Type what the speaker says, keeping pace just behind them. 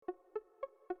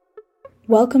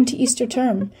Welcome to Easter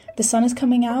term. The sun is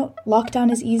coming out,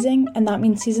 lockdown is easing, and that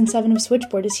means season 7 of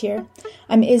Switchboard is here.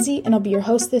 I'm Izzy, and I'll be your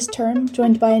host this term,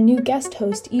 joined by a new guest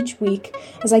host each week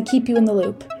as I keep you in the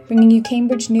loop, bringing you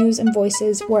Cambridge news and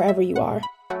voices wherever you are.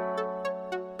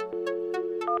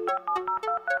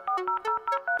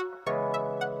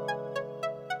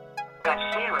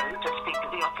 Press 0 to speak to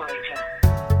the operator.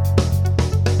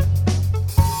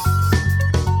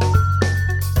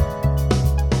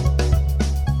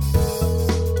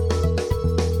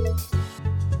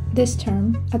 This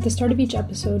term, at the start of each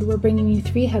episode, we're bringing you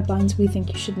 3 headlines we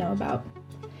think you should know about.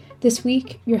 This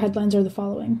week, your headlines are the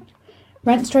following.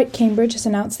 Rent Strike Cambridge has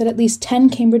announced that at least 10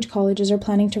 Cambridge colleges are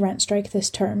planning to rent strike this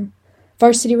term.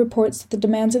 Varsity reports that the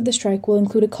demands of the strike will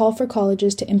include a call for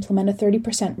colleges to implement a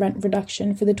 30% rent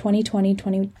reduction for the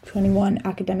 2020-2021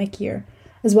 academic year,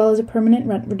 as well as a permanent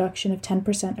rent reduction of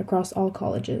 10% across all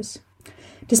colleges.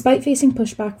 Despite facing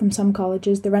pushback from some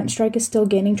colleges, the rent strike is still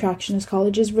gaining traction as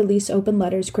colleges release open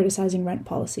letters criticizing rent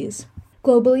policies.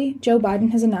 Globally, Joe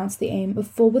Biden has announced the aim of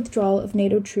full withdrawal of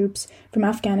NATO troops from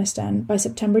Afghanistan by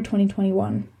September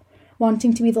 2021.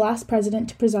 Wanting to be the last president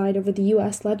to preside over the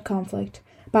U.S.-led conflict,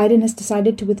 Biden has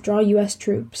decided to withdraw U.S.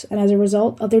 troops, and as a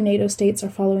result, other NATO states are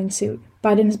following suit.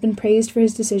 Biden has been praised for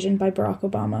his decision by Barack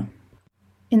Obama.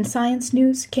 In science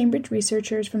news, Cambridge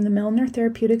researchers from the Milner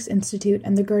Therapeutics Institute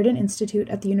and the Gurdon Institute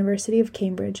at the University of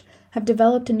Cambridge have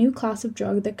developed a new class of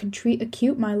drug that could treat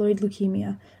acute myeloid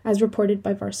leukemia, as reported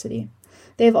by Varsity.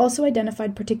 They have also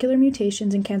identified particular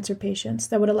mutations in cancer patients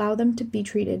that would allow them to be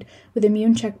treated with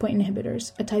immune checkpoint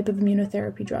inhibitors, a type of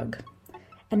immunotherapy drug.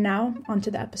 And now,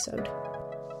 onto the episode.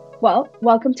 Well,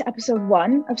 welcome to episode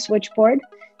 1 of Switchboard.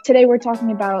 Today we're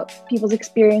talking about people's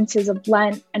experiences of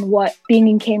Lent and what being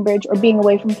in Cambridge or being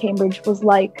away from Cambridge was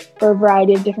like for a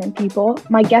variety of different people.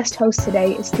 My guest host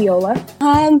today is Theola.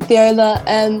 Hi, I'm Theola.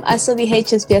 I study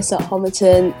HSBS at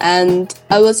Homerton, and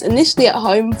I was initially at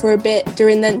home for a bit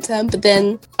during Lent term, but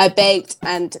then I baked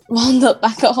and wound up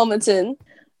back at Homerton.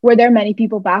 Were there many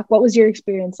people back? What was your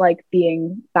experience like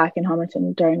being back in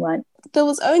Homerton during Lent? There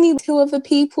was only 2 other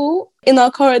people in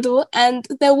our corridor, and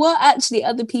there were actually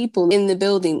other people in the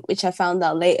building, which I found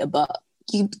out later, but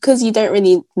because you don't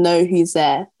really know who's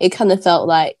there, it kind of felt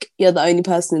like you're the only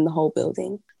person in the whole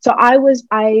building. So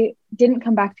I didn't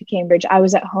come back to Cambridge. I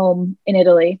was at home in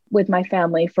Italy with my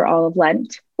family for all of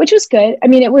Lent, which was good. I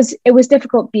mean, it was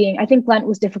difficult I think Lent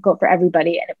was difficult for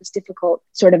everybody, and it was difficult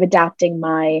sort of adapting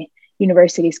my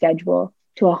university schedule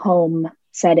to a home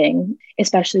setting,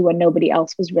 especially when nobody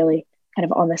else was really kind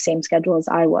of on the same schedule as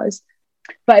I was.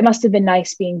 But it must have been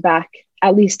nice being back,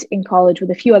 at least in college,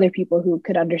 with a few other people who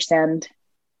could understand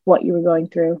what you were going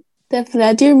through. Definitely.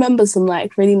 I do remember some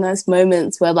really nice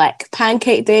moments where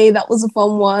pancake day, that was a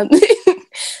fun one.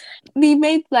 We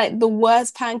made the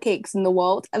worst pancakes in the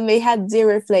world and they had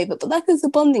 0 flavor, but that was a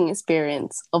bonding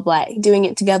experience of doing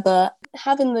it together.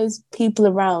 Having those people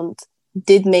around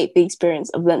did make the experience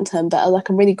of Lent term better.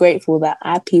 I'm really grateful that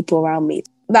I had people around me.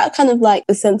 That kind of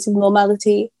a sense of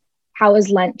normality. How has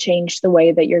Lent changed the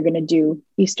way that you're going to do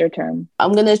Easter term?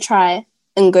 I'm going to try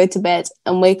and go to bed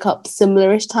and wake up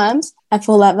similar-ish times. I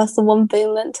feel like that's the one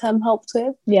thing Lent term helped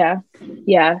with. Yeah.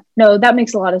 No, that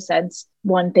makes a lot of sense.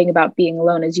 One thing about being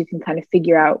alone is you can kind of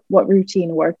figure out what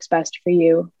routine works best for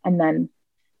you and then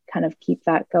kind of keep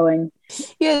that going.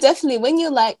 Yeah, definitely. When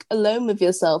you're alone with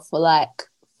yourself for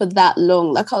that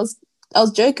long, I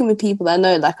was joking with people that I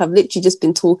know, I've literally just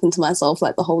been talking to myself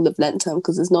the whole of Lent term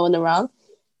because there's no one around.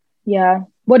 Yeah.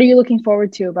 What are you looking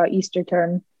forward to about Easter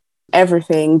term?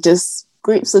 Everything, just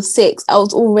groups of 6. I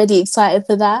was already excited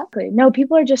for that. No,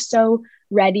 people are just so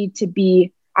ready to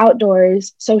be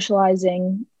outdoors,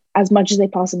 socializing as much as they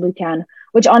possibly can,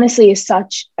 which honestly is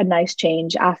such a nice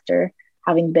change after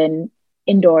having been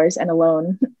indoors and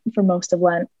alone for most of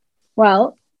Lent.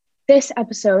 Well, this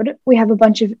episode, we have a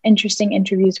bunch of interesting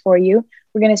interviews for you.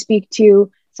 We're going to speak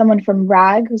to someone from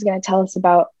RAG who's going to tell us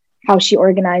about how she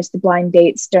organized the blind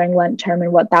dates during Lent term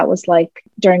and what that was like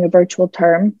during a virtual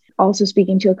term. Also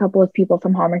speaking to a couple of people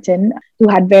from Homerton who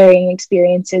had varying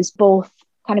experiences, both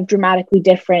kind of dramatically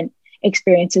different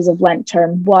experiences of Lent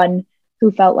term. One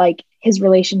who felt like his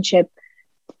relationship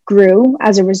grew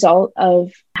as a result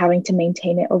of having to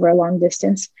maintain it over a long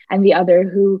distance, and the other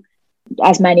who,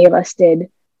 as many of us did,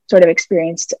 sort of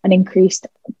experienced an increased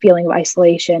feeling of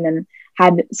isolation and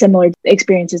had similar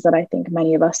experiences that I think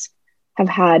many of us have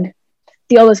had.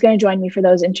 Theola is going to join me for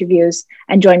those interviews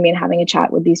and join me in having a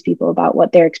chat with these people about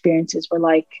what their experiences were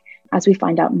like as we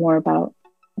find out more about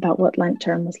what Lent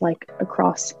term was like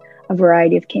across a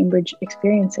variety of Cambridge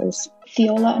experiences.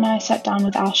 Theola and I sat down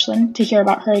with Ashlyn to hear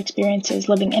about her experiences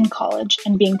living in college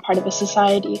and being part of a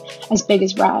society as big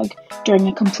as RAG during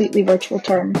a completely virtual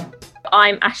term.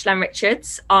 I'm Ashlyn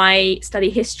Richards. I study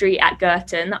history at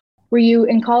Girton. Were you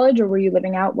in college or were you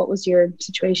living out? What was your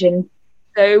situation?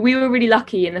 So we were really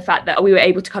lucky in the fact that we were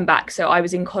able to come back. So I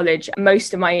was in college.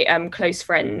 Most of my close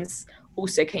friends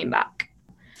also came back.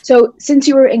 So since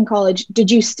you were in college, did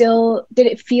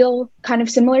it feel kind of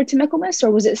similar to Michaelmas,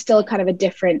 or was it still kind of a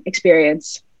different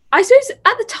experience? I suppose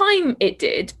at the time it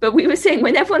did, but we were saying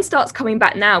when everyone starts coming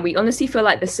back now, we honestly feel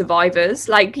like the survivors.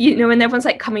 Like, you know, when everyone's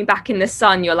like coming back in the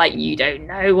sun, you're like, you don't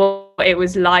know what it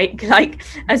was like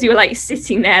as you were like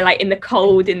sitting there, like in the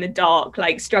cold, in the dark,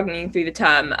 like struggling through the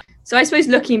term. So I suppose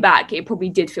looking back, it probably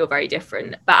did feel very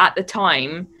different. But at the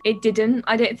time, it didn't,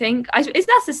 I don't think. That's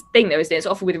the thing though, isn't it? It's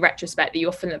often with retrospect that you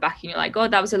often look back and you're like,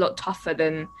 God, that was a lot tougher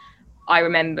than I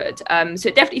remembered. So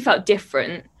it definitely felt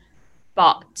different,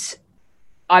 but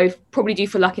I probably do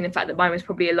feel lucky in the fact that mine was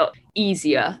probably a lot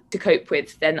easier to cope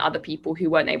with than other people who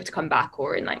weren't able to come back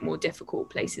or in like more difficult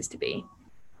places to be.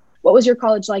 What was your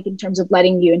college like in terms of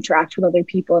letting you interact with other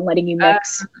people and letting you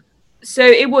mix? So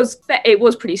it was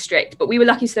pretty strict, but we were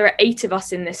lucky. So there are 8 of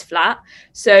us in this flat.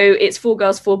 So it's 4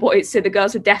 girls, 4 boys. So the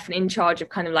girls were definitely in charge of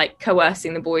kind of like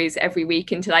coercing the boys every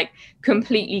week into like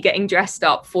completely getting dressed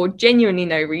up for genuinely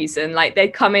no reason. Like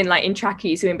they'd come in like in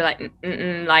trackies and we'd be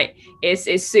like, like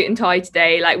it's suit and tie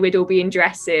today. Like we'd all be in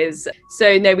dresses.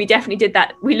 So no, we definitely did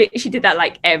that. We literally did that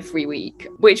like every week,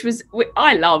 which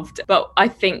I loved. But I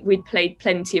think we'd played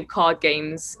plenty of card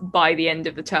games by the end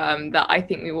of the term that I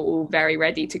think we were all very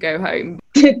ready to go home.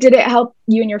 Did it help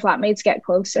you and your flatmates get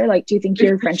closer? Like, do you think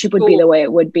your friendship would be the way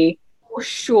it would be? For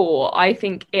sure. I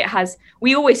think it has.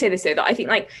 We always say this though, that I think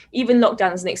like even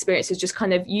lockdown as an experience is just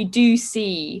kind of, you do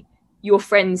see your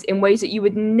friends in ways that you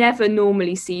would never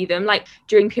normally see them, like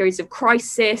during periods of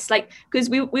crisis, like because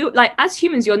we like as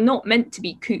humans, you're not meant to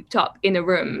be cooped up in a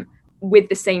room with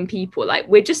the same people. Like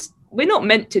we're not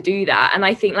meant to do that. And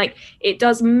I think like it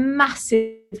does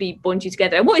massively bond you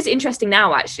together. And what is interesting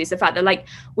now actually is the fact that like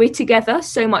we're together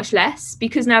so much less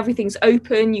because now everything's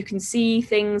open, you can see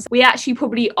things. We actually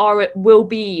probably will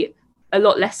be a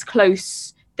lot less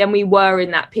close than we were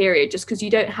in that period, just because you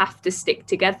don't have to stick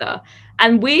together.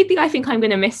 And weirdly, I think I'm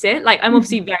going to miss it. Like I'm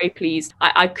obviously very pleased.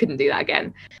 I couldn't do that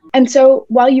again. And so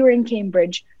while you were in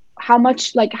Cambridge, how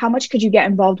much could you get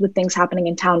involved with things happening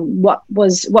in town? What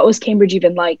was Cambridge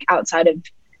even like outside of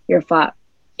your flat?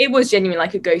 It was genuinely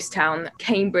like a ghost town.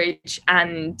 Cambridge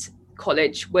and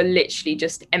college were literally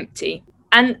just empty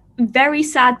and very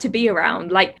sad to be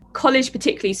around, like college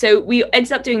particularly. So we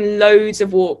ended up doing loads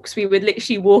of walks. We would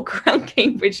literally walk around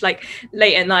Cambridge like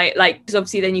late at night, like because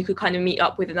obviously then you could kind of meet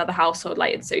up with another household,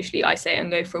 like and socially isolate and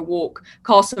go for a walk.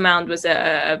 Castle Mound was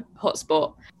a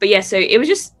hotspot. But yeah, so it was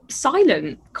just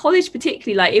silent. College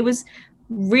particularly, like it was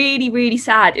really, really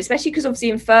sad, especially because obviously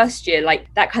in first year,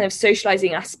 like that kind of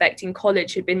socializing aspect in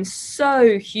college had been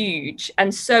so huge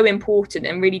and so important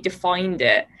and really defined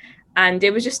it. And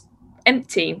it was just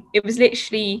empty. It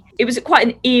was quite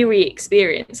an eerie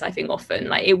experience, I think often.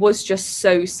 Like it was just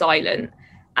so silent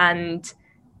and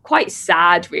quite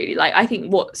sad, really. Like I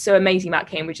think what's so amazing about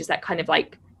Cambridge is that kind of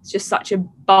like it's just such a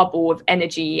bubble of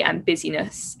energy and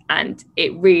busyness, and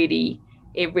it really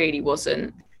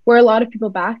wasn't. Were a lot of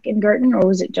people back in Girton, or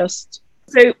was it just?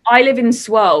 So I live in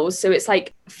Swirls, so it's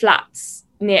like flats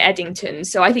near Eddington.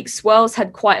 So I think Swirls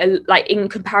had quite a, like in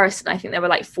comparison, I think there were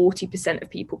like 40% of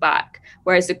people back,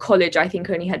 whereas the college I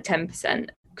think only had 10%,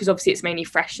 because obviously it's mainly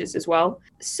freshers as well.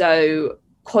 So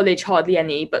college hardly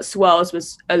any, but Swirls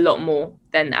was a lot more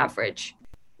than average.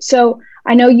 So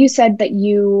I know you said that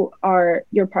you're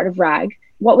part of RAG.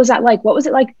 What was that like? What was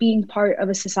it like being part of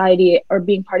a society or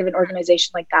being part of an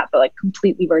organization like that, but like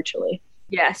completely virtually?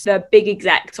 Yes, a big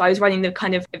exec. So I was running the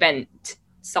kind of event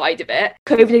side of it.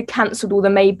 COVID had cancelled all the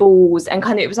May balls, and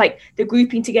kind of it was like the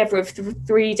grouping together of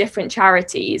 3 different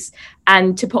charities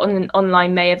and to put on an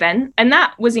online May event. And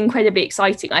that was incredibly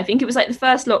exciting. I think it was like the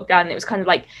first lockdown, and it was kind of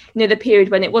like, you know, the period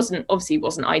when it wasn't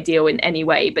ideal in any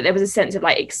way, but there was a sense of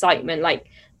like excitement, like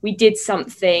we did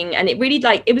something, and it really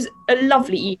like it was a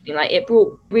lovely evening. Like it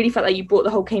really felt like you brought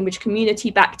the whole Cambridge community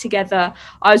back together.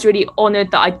 I was really honoured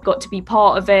that I got to be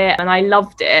part of it, and I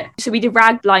loved it. So we did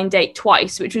RAG blind date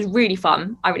twice, which was really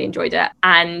fun. I really enjoyed it,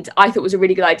 and I thought it was a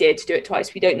really good idea to do it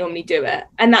twice. We don't normally do it,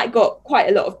 and that got quite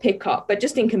a lot of pickup, but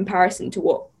just in comparison to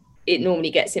what it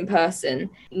normally gets in person,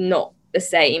 not the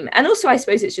same. And also I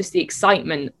suppose it's just the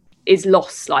excitement is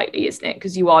lost slightly, isn't it?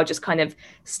 Because you are just kind of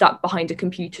stuck behind a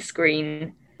computer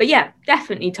screen. But yeah,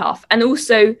 definitely tough. And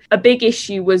also a big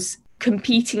issue was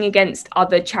competing against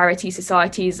other charity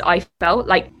societies. I felt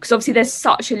like, because obviously there's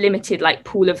such a limited like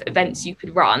pool of events you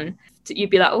could run, you'd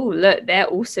be like, oh look, they're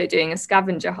also doing a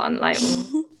scavenger hunt, like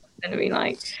gonna be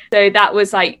like. So that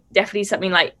was like definitely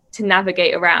something like to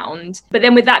navigate around. But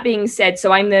then with that being said,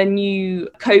 so I'm the new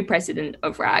co-president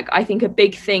of RAG. I think a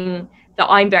big thing that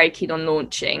I'm very keen on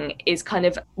launching is kind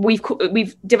of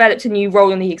we've developed a new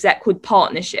role in the exec called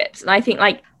partnerships, and I think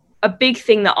like a big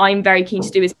thing that I'm very keen to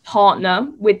do is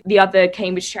partner with the other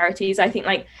Cambridge charities. I think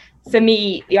like for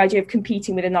me, the idea of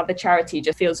competing with another charity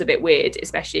just feels a bit weird,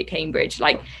 especially at Cambridge.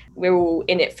 Like we're all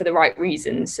in it for the right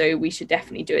reasons, so we should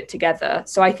definitely do it together.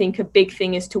 So I think a big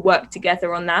thing is to work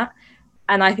together on that.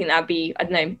 And I think that'd be, I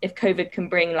don't know, if COVID can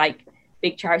bring like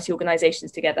big charity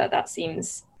organizations together, that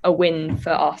seems a win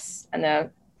for us and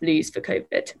a lose for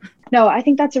COVID. No, I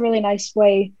think that's a really nice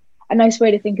way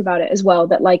to think about it as well,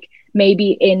 that like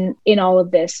maybe in all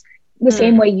of this, the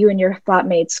same way you and your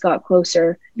flatmates got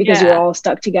closer because you're all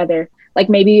stuck together, like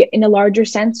maybe in a larger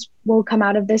sense we'll come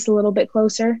out of this a little bit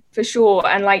closer. For sure.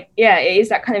 And like, yeah, it is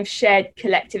that kind of shared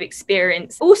collective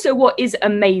experience. Also, what is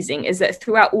amazing is that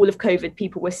throughout all of COVID,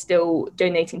 people were still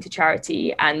donating to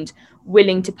charity and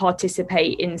willing to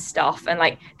participate in stuff. And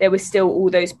like, there were still all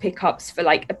those pickups for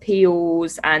like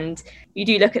appeals. And you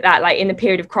do look at that like in the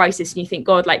period of crisis and you think,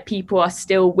 God, like people are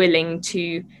still willing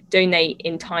to donate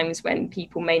in times when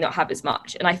people may not have as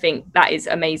much. And I think that is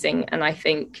amazing. And I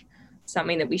think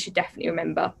something that we should definitely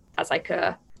remember as like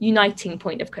a uniting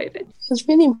point of COVID. It's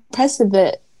really impressive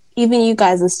that even you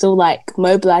guys are still like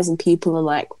mobilizing people and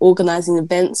like organizing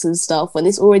events and stuff when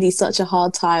it's already such a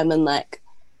hard time. And like,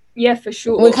 yeah, for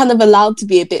sure, we're kind of allowed to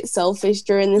be a bit selfish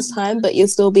during this time, but you're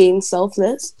still being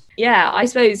selfless. Yeah, I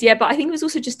suppose. Yeah, but I think it was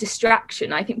also just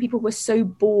distraction. I think people were so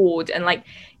bored, and like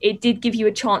it did give you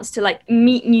a chance to like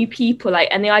meet new people. Like,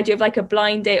 and the idea of like a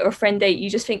blind date or a friend date, you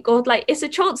just think, God, like it's a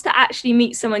chance to actually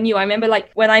meet someone new. I remember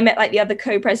like when I met like the other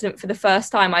co-president for the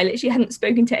first time, I literally hadn't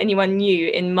spoken to anyone new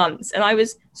in months, and I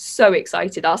was so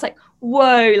excited. I was like,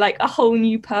 whoa, like a whole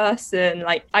new person.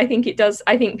 Like, I think it does.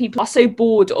 I think people are so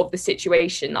bored of the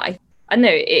situation. I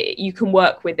know you can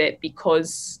work with it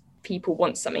because people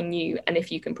want something new, and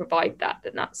if you can provide that,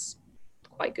 then that's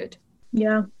quite good.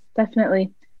 Yeah,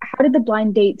 definitely. How did the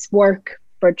blind dates work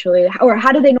virtually, or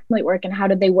how do they normally work, and how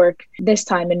did they work this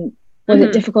time? And was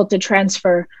it difficult to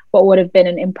transfer what would have been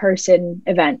an in-person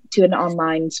event to an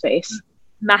online space?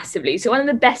 Massively. So one of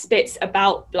the best bits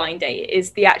about Blind Date is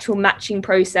the actual matching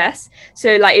process.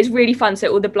 So like it's really fun. So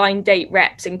all the Blind Date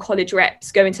reps and college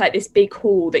reps go into like this big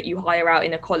hall that you hire out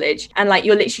in a college, and like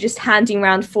you're literally just handing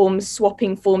around forms,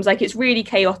 swapping forms. Like it's really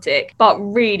chaotic but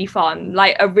really fun.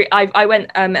 Like I went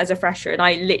as a fresher and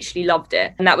I literally loved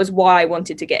it, and that was why I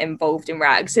wanted to get involved in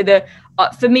RAG. So the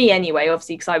for me anyway,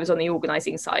 obviously because I was on the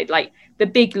organising side, like the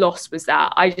big loss was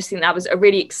that I just think that was a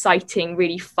really exciting,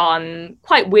 really fun,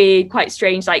 quite weird, quite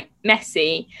strange, like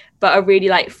messy, but a really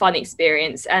like fun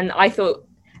experience. And I thought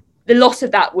the loss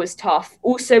of that was tough.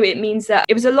 Also, it means that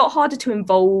it was a lot harder to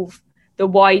involve the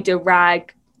wider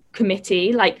RAG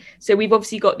committee. Like, so we've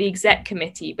obviously got the exec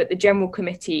committee, but the general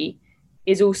committee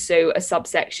is also a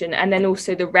subsection, and then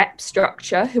also the rep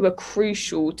structure, who are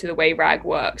crucial to the way RAG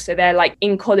works. So they're like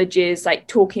in colleges, like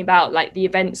talking about like the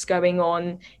events going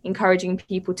on, encouraging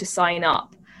people to sign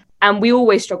up. And we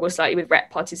always struggle slightly with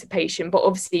rep participation, but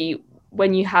obviously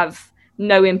when you have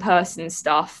no in-person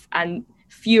stuff and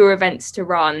fewer events to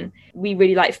run, we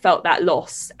really like felt that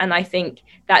loss. And I think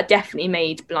that definitely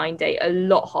made Blind Date a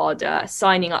lot harder,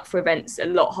 signing up for events a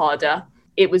lot harder.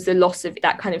 It was the loss of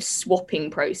that kind of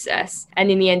swapping process. And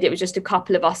in the end, it was just a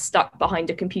couple of us stuck behind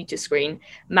a computer screen,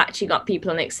 matching up people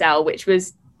on Excel, which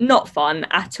was not fun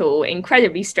at all,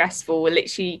 incredibly stressful. We're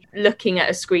literally looking at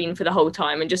a screen for the whole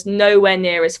time, and just nowhere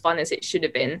near as fun as it should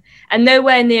have been. And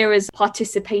nowhere near as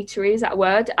participatory, is that a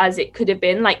word, as it could have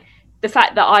been. Like, the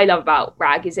fact that I love about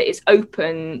RAG is that it's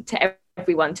open to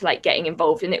everyone to like getting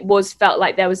involved. And it felt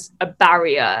like there was a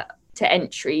barrier to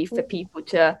entry for people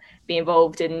to be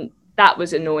involved in. That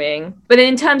was annoying. But then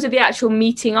in terms of the actual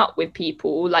meeting up with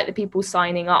people, like the people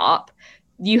signing up,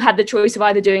 you had the choice of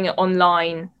either doing it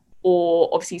online or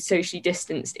obviously socially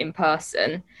distanced in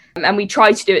person. And we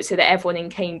tried to do it so that everyone in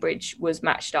Cambridge was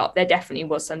matched up. There definitely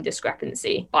was some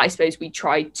discrepancy, but I suppose we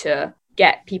tried to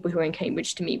get people who are in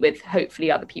Cambridge to meet with hopefully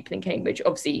other people in Cambridge,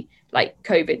 obviously like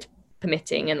COVID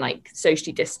permitting and like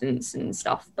socially distanced and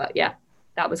stuff. But yeah,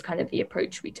 that was kind of the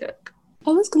approach we took. I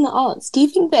was going to ask, do you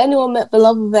think that anyone met the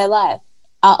love of their life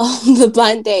out on the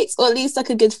blind dates, or at least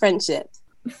like a good friendship?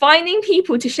 finding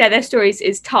people to share their stories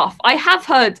is tough. I have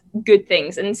heard good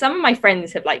things, and some of my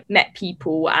friends have like met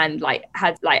people and like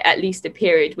had like at least a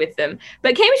period with them,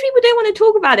 but Cambridge people don't want to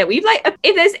talk about it. We've like,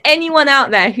 if there's anyone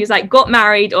out there who's like got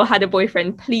married or had a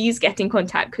boyfriend, please get in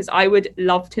contact, because I would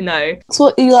love to know. So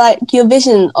what your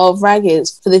vision of RAG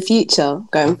is for the future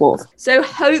going forth? So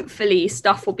hopefully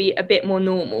stuff will be a bit more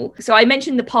normal. So I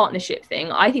mentioned the partnership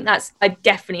thing. I think that's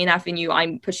definitely an avenue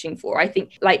I'm pushing for. I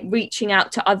think like reaching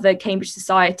out to other Cambridge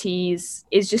societies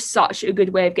is just such a good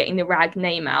way of getting the RAG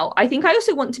name out. I think I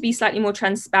also want to be slightly more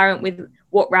transparent with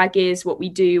what RAG is, what we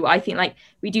do. I think like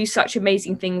we do such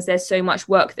amazing things. There's so much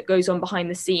work that goes on behind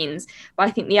the scenes, but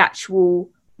I think the actual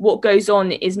what goes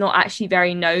on is not actually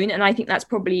very known. And I think that's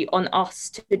probably on us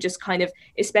to just kind of,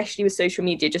 especially with social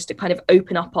media, just to kind of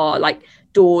open up our like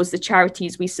doors, the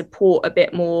charities we support a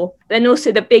bit more. Then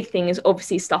also the big thing is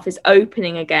obviously stuff is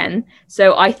opening again.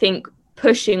 So I think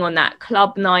pushing on that,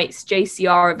 club nights,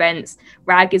 JCR events,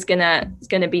 RAG is gonna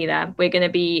be there. We're gonna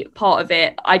be part of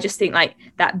it. I just think like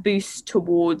that boost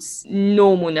towards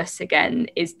normalness again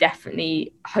is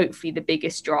definitely hopefully the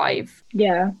biggest drive.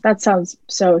 Yeah, that sounds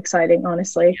so exciting,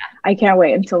 honestly. Yeah. I can't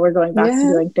wait until we're going back to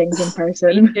doing things in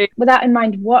person. With that in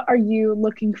mind, what are you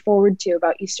looking forward to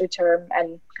about Easter term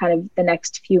and kind of the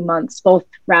next few months, both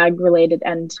RAG related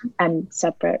and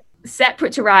separate?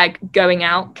 Separate to RAG, going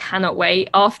out, cannot wait.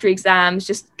 After exams,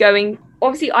 just going.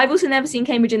 Obviously, I've also never seen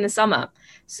Cambridge in the summer,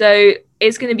 so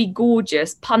it's going to be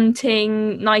gorgeous.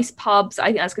 Punting, nice pubs. I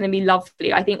think that's going to be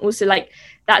lovely. I think also like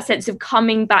that sense of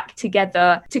coming back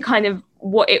together to kind of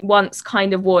what it once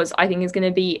kind of was, I think is going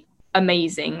to be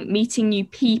amazing. Meeting new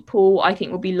people, I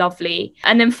think will be lovely.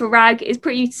 And then for RAG, is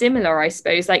pretty similar, I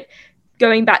suppose. Like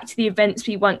going back to the events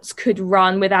we once could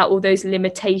run without all those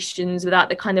limitations, without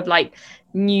the kind of like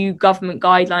new government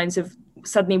guidelines of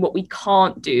suddenly what we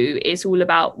can't do. It's all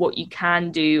about what you can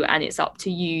do, and it's up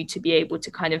to you to be able to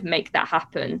kind of make that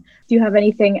happen. Do you have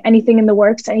anything in the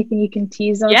works, anything you can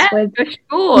tease us with? For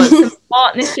sure. Some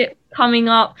partnership coming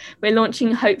up. We're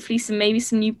launching hopefully some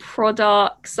new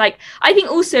products. Like I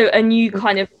think also a new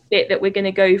kind of bit that we're going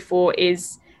to go for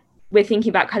is we're thinking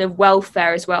about kind of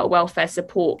welfare as well, welfare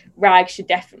support. RAG should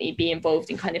definitely be involved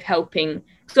in kind of helping.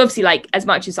 So obviously, like as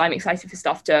much as I'm excited for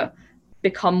stuff to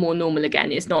become more normal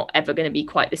again, it's not ever going to be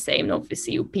quite the same. And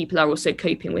obviously, people are also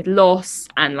coping with loss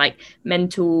and like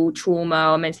mental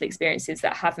trauma or mental experiences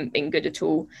that haven't been good at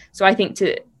all. So I think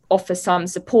to offer some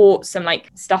support, some like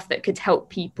stuff that could help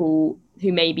people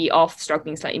who maybe are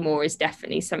struggling slightly more is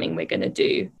definitely something we're going to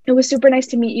do. It was super nice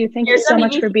to meet you. Thank you so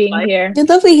much for being here. It's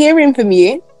lovely hearing from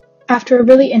you. After a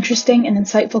really interesting and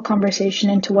insightful conversation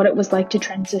into what it was like to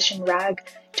transition RAG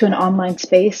to an online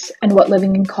space and what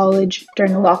living in college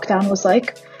during the lockdown was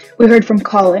like, we heard from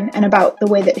Colin and about the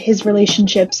way that his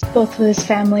relationships, both with his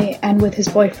family and with his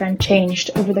boyfriend,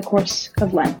 changed over the course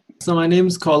of Lent. So my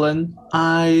name's Colin.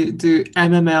 I do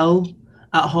MML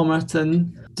at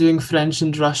Homerton, doing French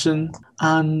and Russian,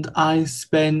 and I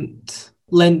spent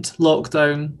Lent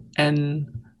lockdown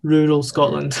in rural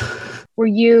Scotland. Were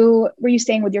you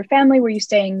staying with your family? Were you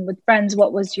staying with friends?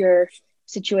 What was your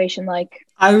situation like?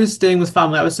 I was staying with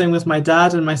family. I was staying with my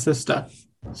dad and my sister.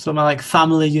 So my like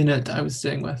family unit I was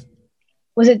staying with.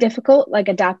 Was it difficult, like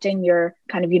adapting your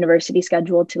kind of university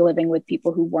schedule to living with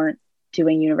people who weren't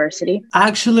doing university?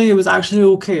 Actually, it was actually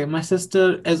okay. My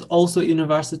sister is also at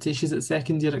university. She's at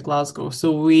second year at Glasgow.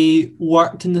 So we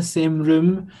worked in the same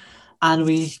room and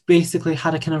we basically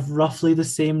had a kind of roughly the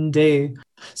same day.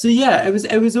 So yeah, it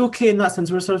was okay in that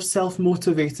sense. We're sort of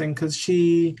self-motivating because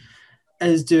she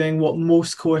is doing what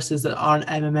most courses that aren't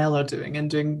MML are doing and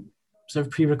doing sort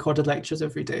of pre-recorded lectures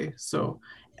every day. So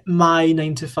my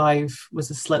 9 to 5 was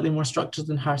slightly more structured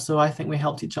than her. So I think we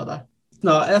helped each other.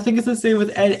 No, I think it's the same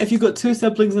with if you've got two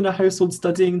siblings in a household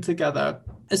studying together,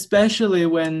 especially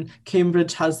when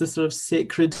Cambridge has this sort of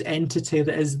sacred entity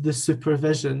that is the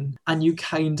supervision, and you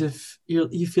kind of,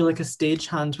 you feel like a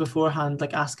stagehand beforehand,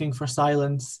 like asking for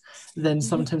silence, then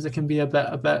sometimes it can be a bit,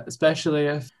 especially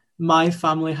if my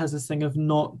family has this thing of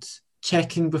not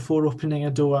checking before opening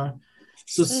a door.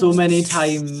 So many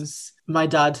times my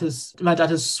dad has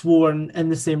sworn in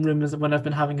the same room as when I've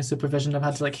been having a supervision, I've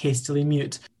had to like hastily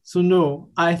mute. So no,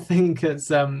 I think it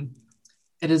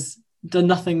has done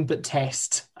nothing but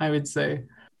test, I would say.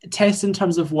 Test in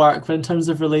terms of work, but in terms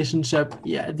of relationship,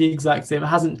 yeah, the exact same.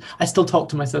 I still talk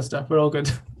to my sister. We're all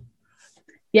good.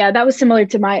 Yeah, that was similar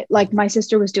to my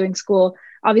sister was doing school,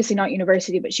 obviously not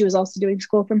university, but she was also doing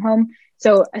school from home.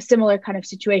 So a similar kind of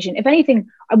situation. If anything,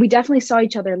 we definitely saw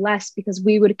each other less because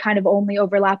we would kind of only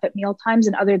overlap at meal times.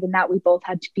 And other than that, we both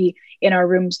had to be in our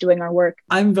rooms doing our work.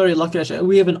 I'm very lucky, actually.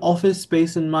 We have an office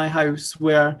space in my house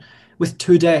where with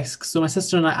 2 desks. So my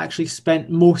sister and I actually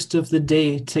spent most of the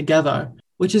day together,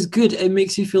 which is good. It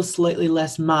makes you feel slightly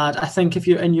less mad. I think if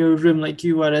you're in your room like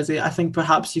you were, Izzy, I think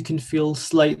perhaps you can feel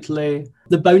slightly...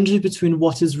 The boundary between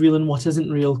what is real and what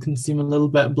isn't real can seem a little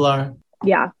bit blur.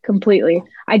 Yeah, completely.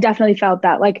 I definitely felt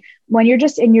that. Like when you're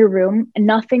just in your room and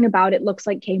nothing about it looks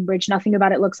like Cambridge, nothing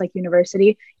about it looks like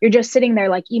university. You're just sitting there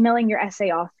like emailing your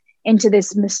essay off into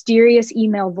this mysterious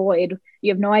email void.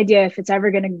 You have no idea if it's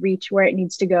ever going to reach where it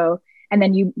needs to go. And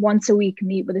then you once a week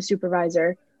meet with a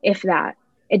supervisor, if that.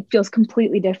 It feels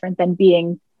completely different than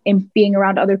being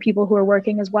around other people who are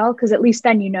working as well. Because at least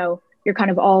then, you know, you're kind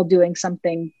of all doing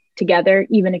something together,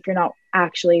 even if you're not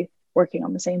actually working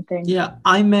on the same thing. Yeah,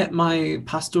 I met my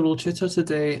pastoral tutor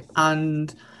today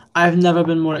and I've never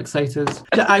been more excited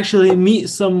to actually meet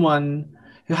someone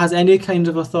who has any kind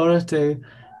of authority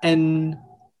in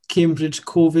Cambridge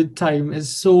COVID time.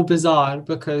 Is so bizarre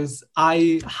because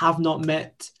I have not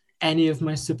met any of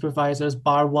my supervisors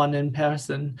bar one in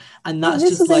person, and that's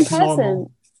This just was in like person.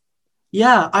 normal.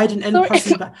 Yeah, I did an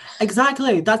in-person.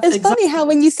 Exactly. That's It's exactly. funny how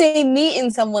when you say meeting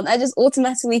someone, I just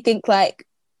automatically think like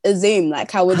a Zoom,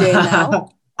 like how we're doing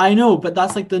now. I know, but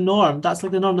that's like the norm. That's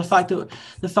like the norm. The fact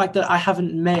that I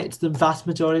haven't met the vast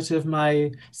majority of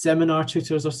my seminar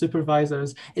tutors or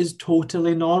supervisors is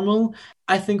totally normal.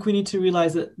 I think we need to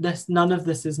realize that none of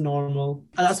this is normal.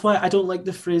 And that's why I don't like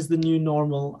the phrase the new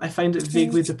normal. I find it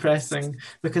vaguely depressing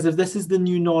because if this is the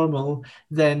new normal,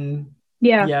 then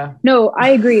yeah. No, I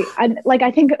agree. And like I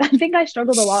think I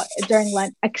struggled a lot during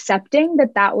Lent accepting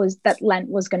that Lent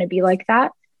was going to be like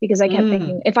that. Because I kept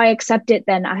thinking, if I accept it,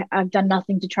 then I've done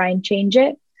nothing to try and change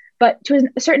it. But to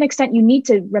a certain extent, you need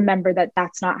to remember that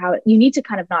that's not how you need to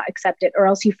kind of not accept it, or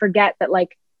else you forget that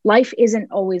like life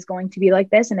isn't always going to be like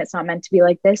this and it's not meant to be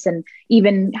like this. And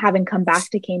even having come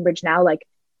back to Cambridge now, like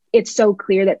it's so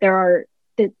clear that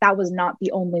that was not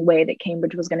the only way that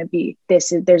Cambridge was going to be.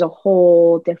 There's a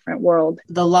whole different world.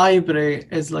 The library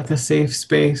is like a safe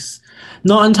space,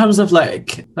 not in terms of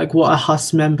like what a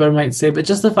HUS member might say, but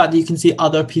just the fact that you can see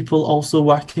other people also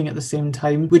working at the same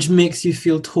time, which makes you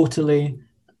feel totally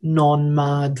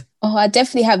non-mad. Oh, I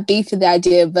definitely have beef with the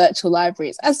idea of virtual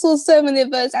libraries. I saw so many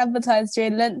of those advertised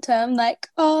during Lent term, like,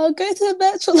 oh, go to the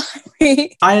virtual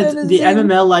library. The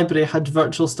MML library had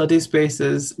virtual study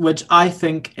spaces, which I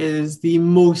think is the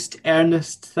most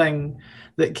earnest thing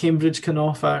that Cambridge can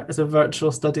offer, is a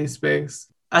virtual study space.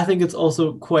 I think it's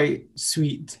also quite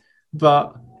sweet,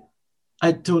 but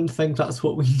I don't think that's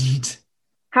what we need.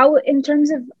 How, in terms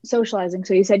of socializing,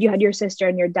 so you said you had your sister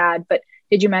and your dad, but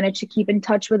did you manage to keep in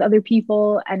touch with other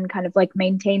people and kind of like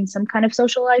maintain some kind of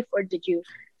social life, or did you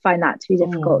find that to be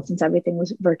difficult since everything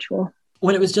was virtual?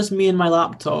 When it was just me and my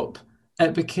laptop,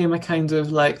 it became a kind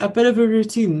of like a bit of a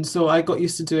routine. So I got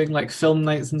used to doing like film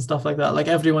nights and stuff like that, like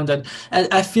everyone did. And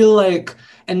I feel like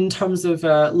in terms of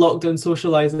lockdown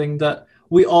socializing, that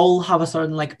we all have a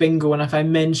certain like bingo. And if I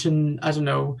mention, I don't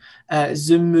know,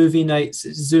 Zoom movie nights,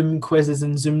 Zoom quizzes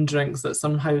and Zoom drinks, that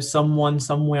somehow someone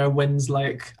somewhere wins,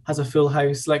 like has a full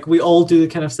house. Like we all do the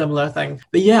kind of similar thing.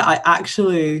 But yeah,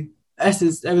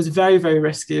 it was very, very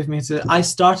risky of me I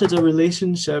started a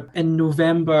relationship in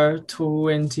November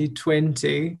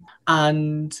 2020.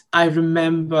 And I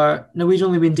remember, now we'd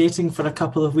only been dating for a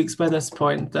couple of weeks by this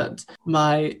point, that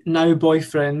my now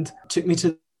boyfriend took me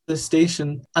to the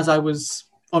station as I was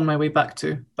on my way back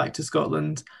to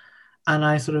Scotland, and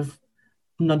I sort of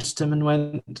nudged him and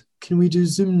went, can we do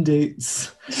Zoom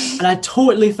dates? And I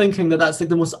totally thinking that that's like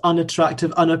the most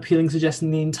unattractive, unappealing suggestion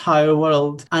in the entire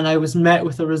world, and I was met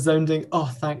with a resounding,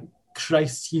 oh thank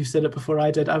Christ you said it before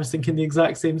I did. I was thinking the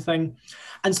exact same thing.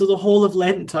 And so the whole of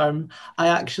Lent term, I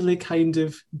actually kind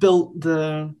of built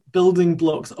the building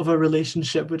blocks of a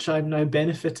relationship which I'm now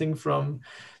benefiting from.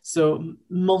 So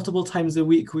multiple times a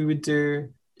week we would do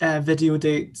video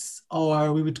dates,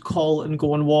 or we would call and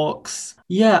go on walks.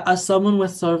 Yeah, as someone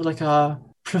with sort of like a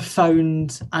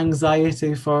profound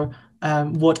anxiety for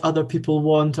what other people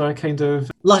want, or a kind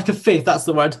of lack of faith, that's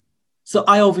the word. So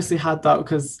I obviously had that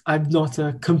because I'm not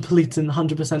a complete and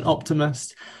 100%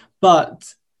 optimist.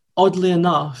 But oddly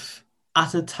enough,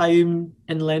 at a time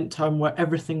in Lent term where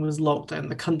everything was locked down,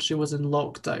 the country was in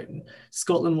lockdown,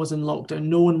 Scotland was in lockdown,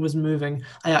 no one was moving,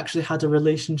 I actually had a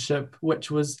relationship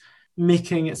which was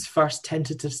making its first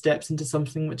tentative steps into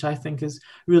something which I think is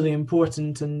really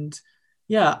important. And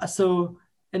yeah, so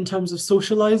in terms of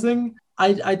socializing,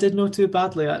 I did no too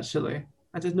badly, actually.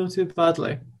 I did no too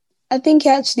badly. I think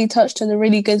you actually touched on a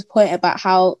really good point about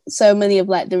how so many of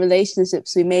like the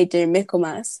relationships we made during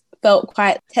Michaelmas felt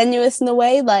quite tenuous in a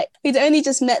way. Like we'd only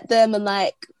just met them and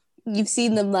like you've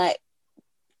seen them like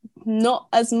not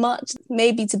as much,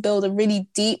 maybe to build a really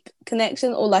deep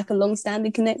connection or like a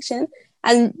long-standing connection.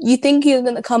 And you think you're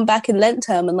going to come back in Lent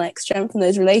term and like strengthen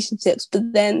those relationships,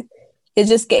 but then you're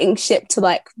just getting shipped to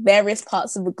like various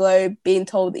parts of the globe, being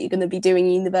told that you're going to be doing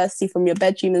university from your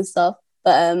bedroom and stuff.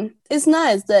 But it's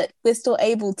nice that we're still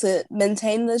able to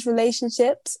maintain those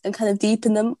relationships and kind of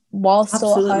deepen them while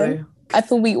still at home. I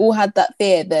feel we all had that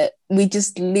fear that we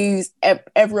just lose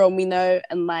everyone we know,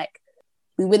 and like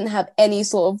we wouldn't have any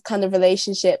sort of kind of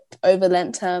relationship over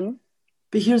Lent term.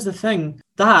 But here's the thing,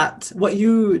 that what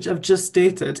you have just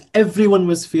stated, everyone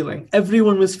was feeling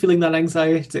that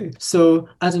anxiety. So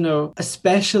I don't know,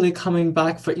 especially coming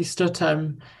back for Easter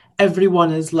term,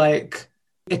 everyone is like,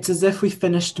 it's as if we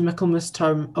finished Michaelmas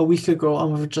term a week ago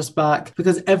and we're just back,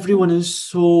 because everyone is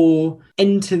so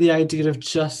into the idea of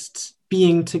just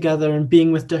being together and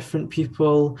being with different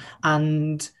people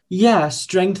and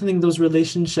strengthening those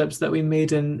relationships that we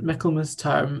made in Michaelmas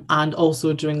term and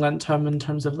also during Lent term in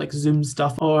terms of like Zoom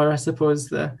stuff, or I suppose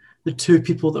the two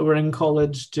people that were in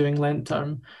college doing Lent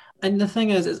term. And the thing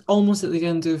is, it's almost at the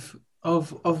end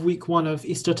of week 1 of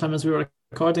Easter term as we were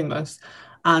recording this,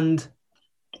 and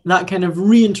that kind of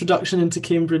reintroduction into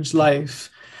Cambridge life,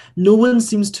 no one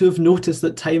seems to have noticed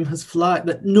that time has flagged,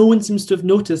 that no one seems to have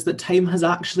noticed that time has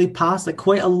actually passed. Like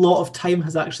quite a lot of time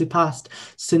has actually passed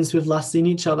since we've last seen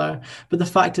each other. But the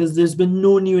fact is there's been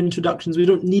no new introductions. We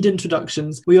don't need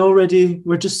introductions.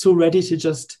 We're just so ready to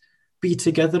just be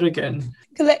together again.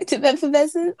 Collective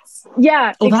effervescence.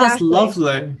 Yeah, oh, exactly. That's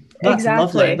lovely. That's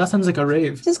lovely. That sounds like a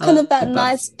rave. Just kind of that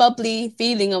nice bubbly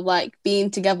feeling of like being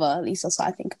together. At least that's what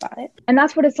I think about it. And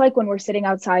that's what it's like when we're sitting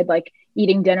outside, like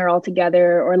eating dinner all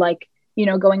together, or like, you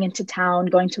know, going into town,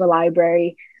 going to a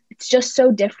library. It's just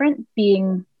so different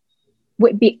being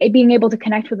able to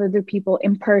connect with other people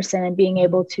in person and being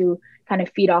able to kind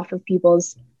of feed off of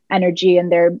people's energy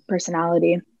and their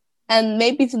personality. And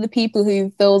maybe for the people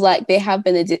who feel like they have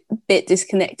been a bit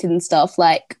disconnected and stuff,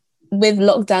 like with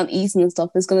lockdown easing and stuff,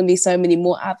 there's going to be so many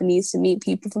more avenues to meet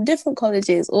people from different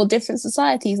colleges or different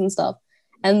societies and stuff,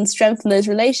 and strengthen those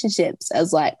relationships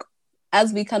as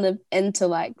we kind of enter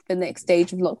like the next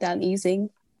stage of lockdown easing.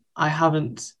 I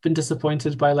haven't been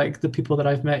disappointed by like the people that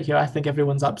I've met here. I think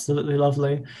everyone's absolutely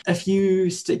lovely. If you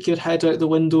stick your head out the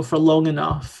window for long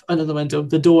enough,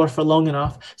 the door for long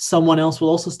enough, someone else will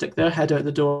also stick their head out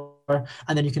the door,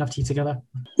 and then you can have tea together.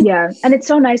 Yeah, and it's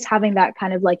so nice having that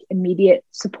kind of like immediate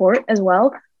support as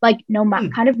well. Like no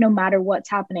matter what's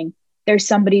happening, there's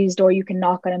somebody's door you can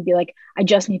knock on and be like, I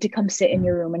just need to come sit in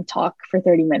your room and talk for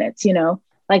 30 minutes, you know?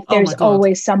 Like there's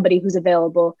always somebody who's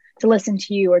available to listen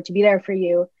to you or to be there for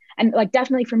you. And like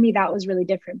definitely for me, that was really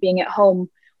different. Being at home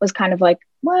was kind of like,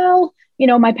 well, you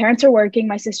know, my parents are working,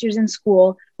 my sister's in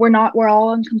school. We're all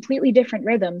on completely different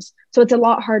rhythms. So it's a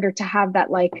lot harder to have that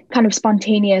like kind of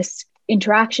spontaneous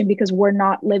interaction because we're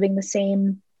not living the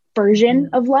same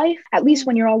version of life. At least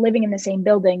when you're all living in the same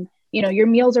building, you know, your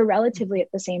meals are relatively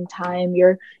at the same time.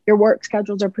 Your work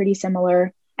schedules are pretty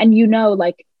similar. And you know,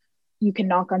 like you can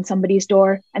knock on somebody's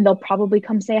door and they'll probably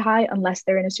come say hi unless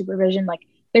they're in a supervision. Like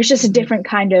there's just a different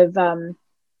kind of,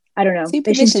 I don't know.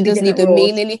 Supervision doesn't even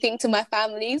mean anything to my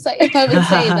family. It's like if I would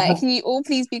say like, can you all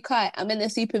please be quiet? I'm in a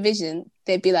supervision.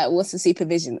 They'd be like, what's the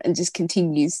supervision? And just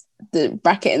continues the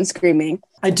racket and screaming.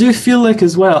 I do feel like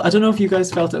as well, I don't know if you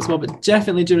guys felt it as well, but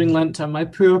definitely during Lent time, my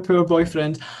poor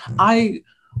boyfriend, I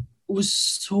was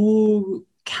so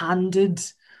candid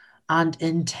and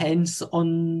intense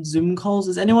on Zoom calls.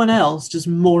 Is anyone else just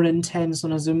more intense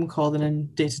on a Zoom call than in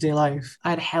day-to-day life? I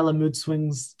had hella mood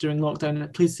swings during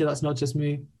lockdown. Please say that's not just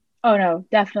me. Oh no,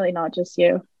 definitely not just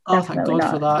you. Oh, thank God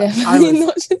for that.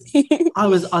 Not just you. I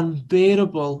was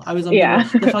unbearable. Yeah.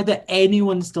 The fact that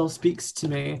anyone still speaks to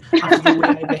me after the way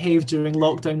I behaved during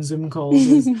lockdown Zoom calls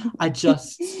is,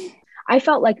 I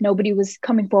felt like nobody was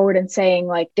coming forward and saying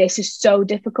like, this is so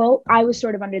difficult. I was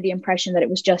sort of under the impression that it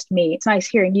was just me. It's nice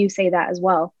hearing you say that as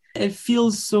well. It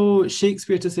feels so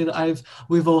Shakespeare to say that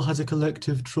we've all had a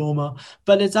collective trauma,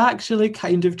 but it's actually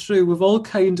kind of true. We've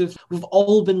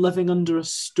all been living under a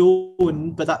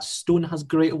stone, but that stone has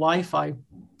great Wi-Fi,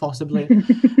 possibly.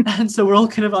 And so we're all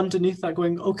kind of underneath that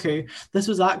going, okay, this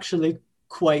was actually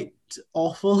quite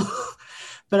awful.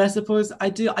 But I suppose I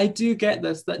do get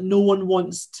this, that no one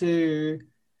wants to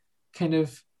kind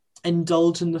of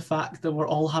indulge in the fact that we're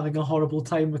all having a horrible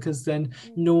time, because then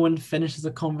no one finishes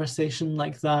a conversation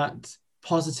like that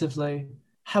positively.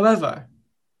 However,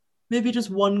 maybe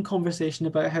just one conversation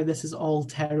about how this is all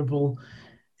terrible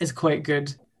is quite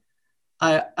good.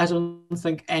 I don't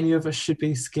think any of us should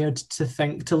be scared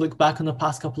to look back on the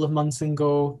past couple of months and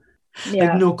go,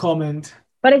 like, no comment.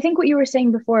 But I think what you were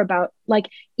saying before about like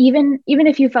even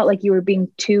if you felt like you were being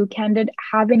too candid,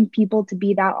 having people to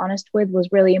be that honest with was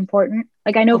really important.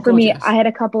 Like I know Oh for God, me, yes. I had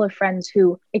a couple of friends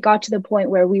who it got to the point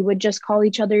where we would just call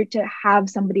each other to have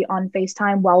somebody on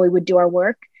FaceTime while we would do our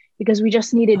work because we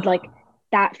just needed like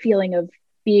that feeling of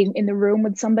being in the room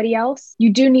with somebody else.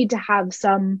 You do need to have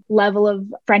some level of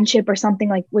friendship or something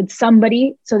like with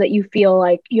somebody so that you feel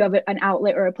like you have an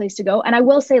outlet or a place to go. And I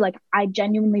will say, like, I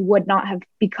genuinely would not have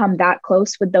become that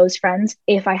close with those friends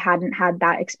if I hadn't had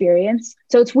that experience.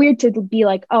 So it's weird to be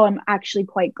like, oh, I'm actually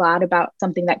quite glad about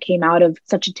something that came out of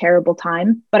such a terrible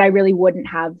time. But I really wouldn't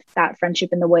have that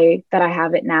friendship in the way that I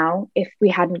have it now if we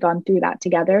hadn't gone through that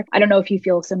together. I don't know if you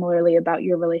feel similarly about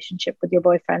your relationship with your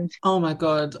boyfriend. Oh my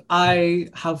God, I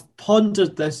have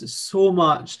pondered this so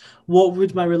much. What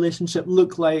would my relationship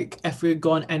look like if we had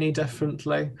gone any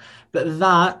differently? But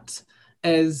that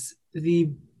is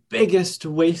the biggest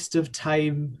waste of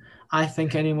time I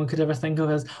think anyone could ever think of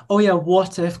as, oh yeah,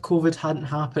 what if COVID hadn't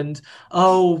happened?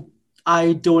 Oh,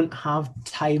 I don't have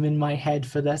time in my head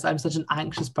for this. I'm such an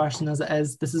anxious person as it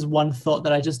is. This is one thought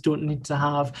that I just don't need to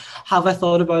have. Have I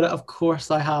thought about it? Of course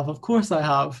I have. Of course I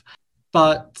have.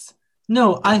 But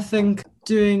no, I think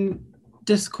doing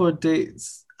Discord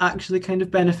dates actually kind of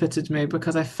benefited me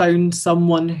because I found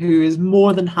someone who is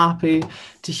more than happy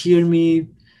to hear me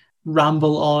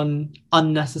ramble on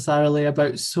unnecessarily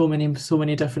about so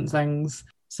many different things.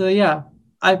 So yeah,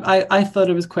 I thought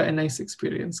it was quite a nice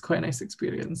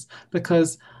experience,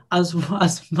 because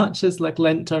as much as like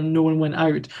Lent term no one went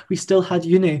out, we still had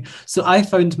uni. So I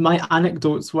found my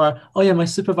anecdotes were, oh yeah, my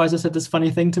supervisor said this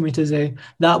funny thing to me today.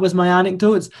 That was my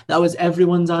anecdotes. That was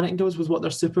everyone's anecdotes, was what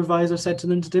their supervisor said to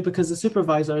them today, because the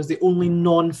supervisor is the only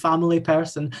non-family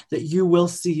person that you will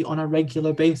see on a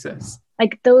regular basis.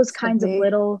 Like those kinds of Lovely.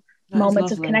 little That is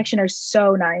moments of lovely. connection are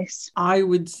so nice. I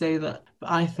would say that,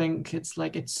 but I think it's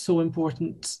so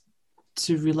important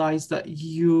to realize that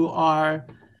you are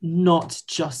not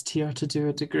just here to do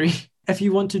a degree. If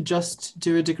you want to just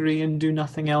do a degree and do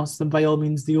nothing else, then by all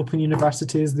means, the Open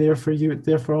University is there for you. It's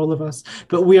there for all of us.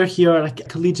 But we're here like a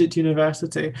collegiate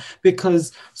university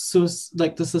because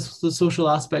the social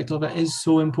aspect of it is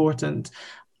so important.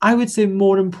 I would say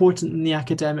more important than the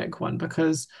academic one,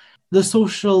 because the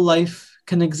social life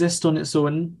can exist on its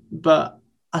own, but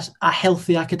a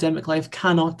healthy academic life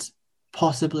cannot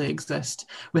possibly exist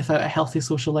without a healthy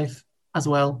social life as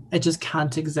well. It just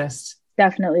can't exist.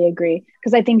 Definitely agree.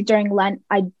 Because I think during Lent,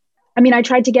 I mean, I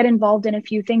tried to get involved in a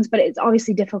few things, but it's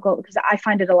obviously difficult because I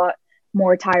find it a lot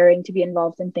more tiring to be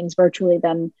involved in things virtually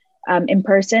than in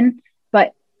person.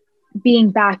 But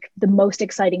being back, the most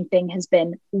exciting thing has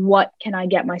been, what can I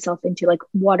get myself into? Like,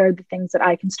 what are the things that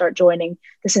I can start joining,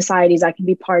 the societies I can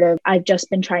be part of? I've just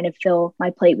been trying to fill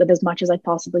my plate with as much as I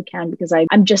possibly can because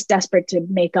I'm just desperate to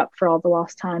make up for all the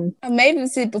lost time. I may have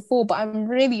said before, but I'm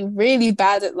really, really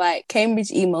bad at like Cambridge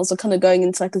emails are kind of going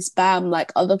into like a spam,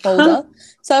 like other folder.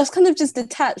 So I was kind of just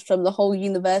detached from the whole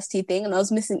university thing, and I was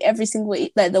missing every single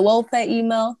like the welfare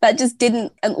email that just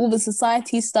didn't, and all the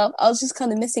society stuff. I was just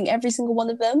kind of missing every single one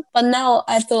of them. But now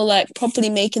I feel like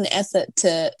properly making an effort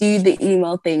to do the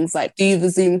email things, like do the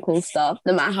Zoom call stuff,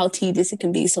 no matter how tedious it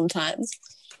can be sometimes,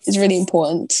 is really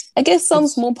important. I guess some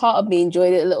small part of me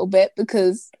enjoyed it a little bit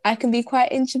because I can be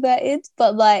quite introverted,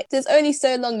 but like there's only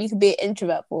so long you can be an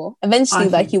introvert for. Eventually,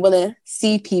 like you want to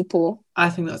see people. I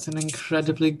think that's an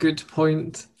incredibly good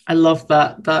point. I love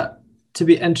that to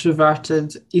be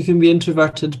introverted, you can be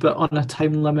introverted, but on a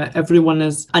time limit. Everyone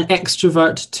is an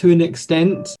extrovert to an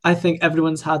extent. I think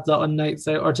everyone's had that on nights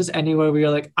out or just anywhere where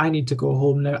you're like, I need to go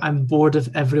home now. I'm bored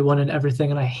of everyone and everything,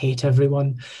 and I hate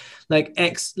everyone. Like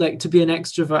to be an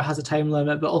extrovert has a time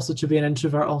limit, but also to be an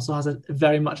introvert also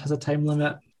very much has a time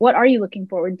limit. What are you looking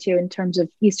forward to in terms of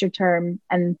Easter term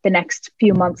and the next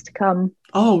few months to come?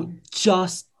 Oh,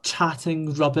 just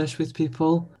chatting rubbish with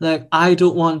people. Like, I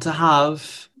don't want to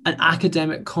have an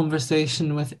academic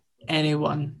conversation with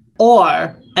anyone.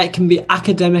 Or it can be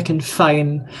academic and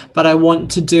fine, but I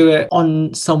want to do it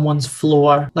on someone's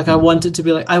floor. Like, I want it to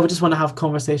be like, I would just want to have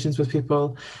conversations with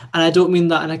people. And I don't mean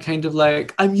that in a kind of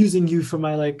like, I'm using you for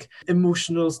my like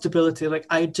emotional stability. Like,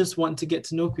 I just want to get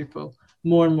to know people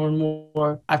more and more and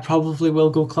more. I probably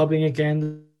will go clubbing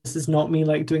again. This is not me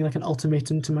like doing like an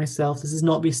ultimatum to myself. This is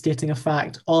not me stating a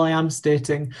fact. All I am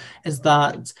stating is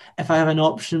that if I have an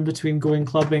option between going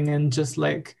clubbing and just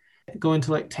like going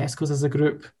to like Tesco's as a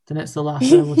group, then it's the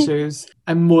latter I will choose.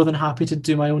 I'm more than happy to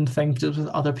do my own thing just with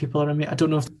other people around me. I don't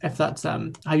know if that's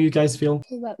how you guys feel.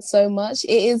 I love that so much. It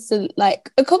is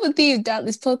like a common theme down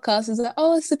this podcast is like,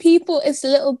 oh, it's the people, it's the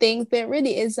little things, but it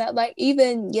really is that. Like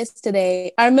even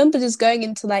yesterday, I remember just going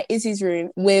into like Izzy's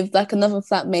room with like another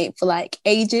flatmate for like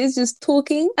ages, just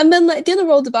talking, and then like dinner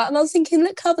rolled about, and I was thinking,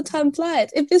 look how the time flies.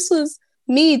 If this was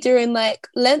me during like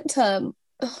Lent term,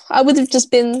 I would have just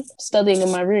been studying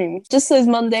in my room. Just those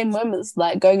mundane moments,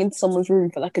 like going into someone's room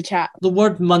for like a chat. The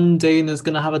word mundane is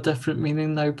going to have a different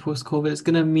meaning now post-COVID. It's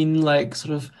going to mean like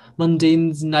sort of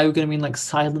mundane's now going to mean like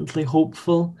silently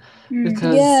hopeful,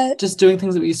 because just doing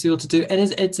things that we used to be able to do,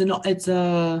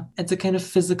 it's a kind of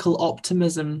physical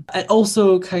optimism. It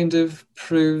also kind of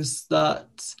proves that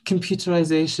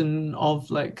computerization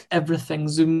of like everything,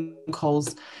 Zoom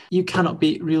calls, you cannot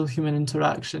beat real human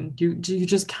interaction. You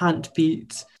just can't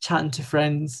beat chatting to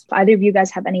friends. If either of you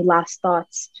guys have any last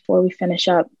thoughts before we finish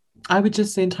up? I would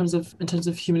just say in terms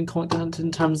of human contact, in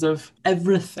terms of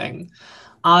everything,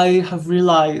 I have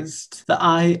realised that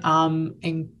I am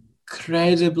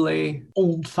incredibly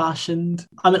old-fashioned.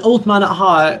 I'm an old man at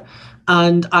heart,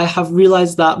 and I have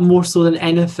realised that more so than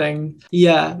anything.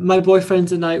 Yeah, my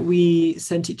boyfriend and I, we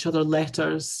sent each other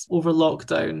letters over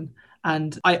lockdown.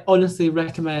 And I honestly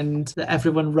recommend that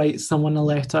everyone write someone a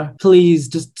letter. Please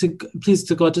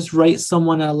to God, just write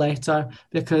someone a letter,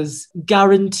 because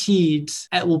guaranteed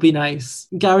it will be nice.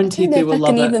 Guaranteed they will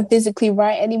love it. I can't even physically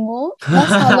write anymore.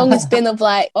 That's how long it's been of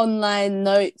like online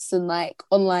notes and like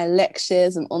online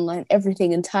lectures and online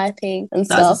everything and typing and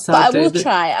stuff. But I will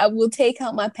try. I will take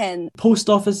out my pen. Post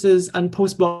offices and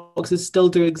post boxes still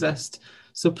do exist.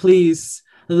 So please,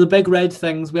 they're the big red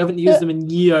things. We haven't used them in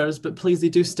years, but please, they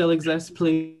do still exist,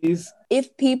 please.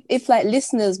 If like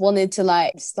listeners wanted to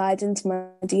like slide into my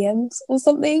DMs or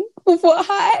something with what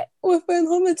hi, with Ben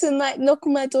Homerton, like knock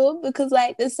on my door, because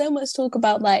like there's so much talk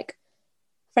about like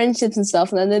friendships and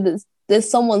stuff, and I know there's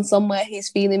someone somewhere who's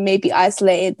feeling maybe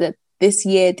isolated, that this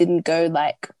year didn't go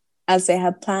like as they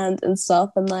had planned and stuff,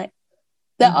 and like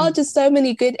there are just so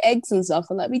many good eggs and stuff,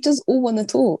 and like we just all want to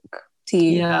talk to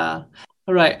you. Yeah.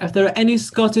 All right, if there are any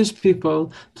Scottish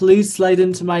people, please slide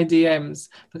into my DMs,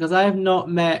 because I have not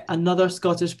met another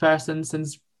Scottish person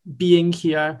since being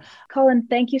here. Colin,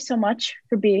 thank you so much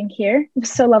for being here. It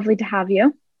was so lovely to have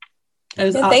you. It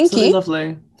was absolutely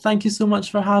lovely. Thank you so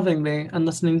much for having me and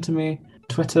listening to me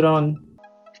Twitter on.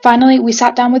 Finally, we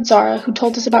sat down with Zara, who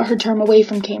told us about her term away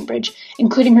from Cambridge,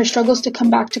 including her struggles to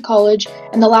come back to college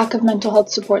and the lack of mental health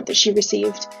support that she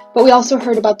received. But we also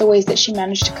heard about the ways that she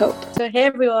managed to cope. So hey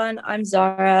everyone, I'm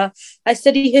Zara. I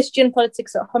study history and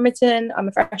politics at Homerton. I'm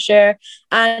a fresher.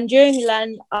 And during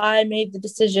Lent, I made the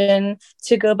decision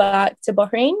to go back to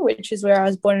Bahrain, which is where I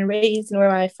was born and raised and where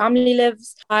my family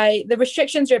lives. The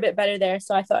restrictions are a bit better there,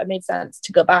 so I thought it made sense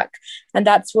to go back. And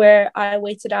that's where I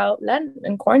waited out Lent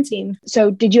in quarantine.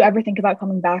 So did you ever think about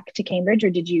coming back to Cambridge, or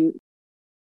did you?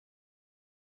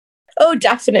 Oh,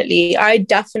 definitely. I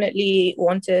definitely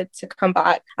wanted to come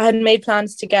back. I had made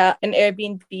plans to get an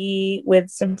Airbnb with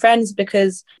some friends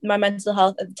because my mental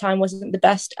health at the time wasn't the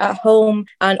best at home.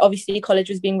 And obviously college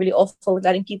was being really awful with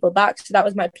letting people back. So that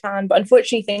was my plan. But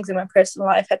unfortunately, things in my personal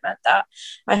life had meant that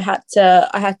I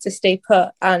had to stay put.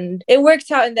 And it worked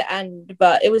out in the end,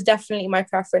 but it was definitely my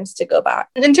preference to go back.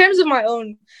 In terms of my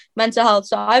own mental health,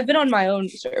 so I've been on my own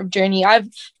sort of journey. I've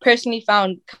personally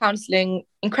found counselling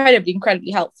incredibly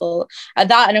helpful.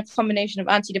 That and a combination of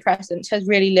antidepressants has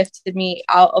really lifted me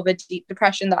out of a deep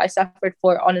depression that I suffered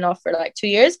on and off for like 2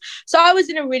 years. So I was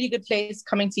in a really good place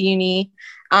coming to uni,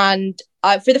 and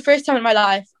for the first time in my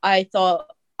life, I thought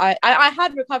I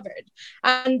had recovered.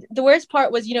 And the worst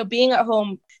part was, being at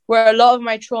home where a lot of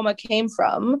my trauma came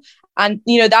from. And,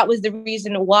 that was the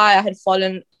reason why I had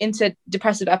fallen into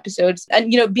depressive episodes.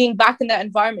 And, being back in that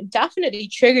environment definitely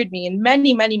triggered me in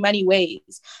many, many, many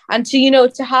ways. And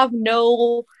to have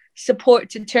no support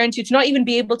to turn to not even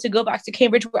be able to go back to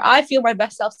Cambridge, where I feel my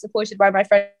best self supported by my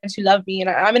friends who love me and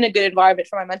I'm in a good environment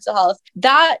for my mental health.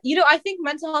 That, I think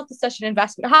mental health is such an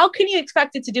investment. How can you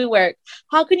expect it to do work?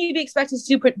 How can you be expected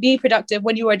to be productive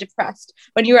when you are depressed,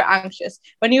 when you are anxious,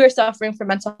 when you are suffering from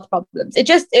mental health problems?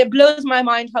 It blows my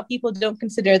mind how people don't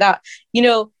consider that,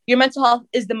 your mental health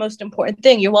is the most important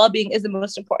thing. Your well-being is the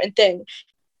most important thing.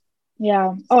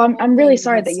 Yeah. Oh, I'm really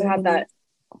sorry that you had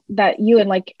that you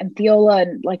and Theola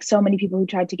and so many people who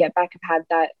tried to get back have had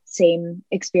that same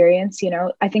experience.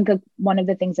 I think one of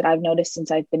the things that I've noticed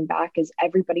since I've been back is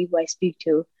everybody who I speak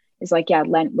to is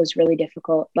Lent was really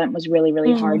difficult. Lent was really,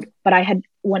 really hard. But I had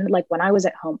when I was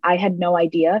at home, I had no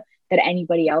idea that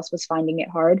anybody else was finding it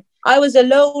hard? I was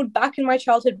alone back in my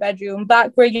childhood bedroom,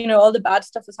 back where, all the bad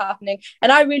stuff was happening.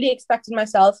 And I really expected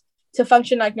myself to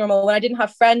function like normal when I didn't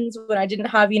have friends, when I didn't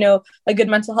have, a good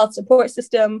mental health support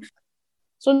system.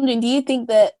 So, do you think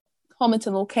that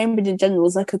Homerton or Cambridge in general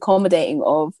is like accommodating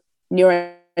of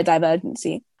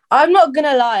neurodivergency? I'm not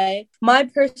gonna lie, my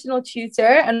personal tutor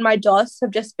and my DOS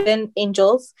have just been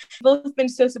angels. Both been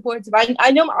so supportive.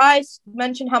 I know I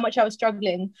mentioned how much I was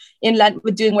struggling in Lent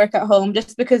with doing work at home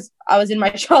just because I was in my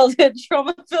childhood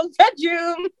trauma-filled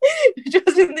bedroom, which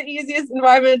wasn't the easiest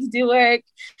environment to do work.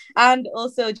 And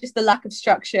also just the lack of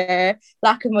structure,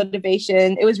 lack of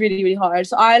motivation. It was really, really hard.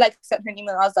 So I sent her an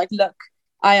email. I was like, look,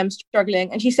 I am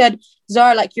struggling. And she said,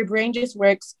 Zara, your brain just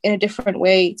works in a different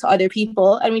way to other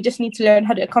people. And we just need to learn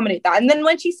how to accommodate that. And then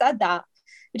when she said that,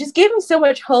 it just gave me so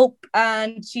much hope.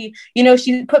 And she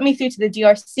put me through to the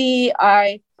GRC.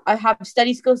 I have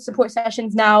study skills support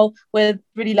sessions now with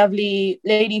really lovely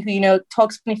lady who,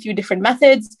 talks me through different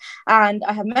methods. And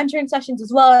I have mentoring sessions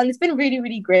as well. And it's been really,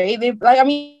 really great.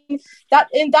 That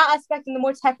in that aspect, in the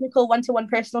more technical one-to-one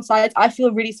personal sides, I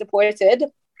feel really supported,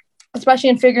 especially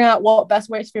in figuring out what best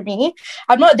works for me.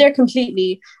 I'm not there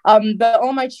completely, but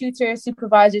all my tutors,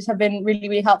 supervisors have been really,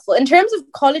 really helpful. In terms of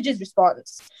college's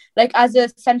response, as a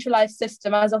centralized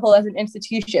system, as a whole, as an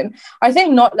institution, I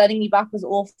think not letting me back was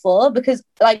awful because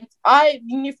for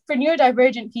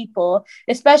neurodivergent people,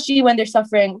 especially when they're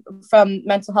suffering from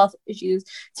mental health issues,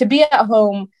 to be at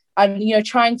home and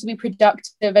trying to be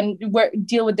productive and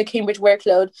deal with the Cambridge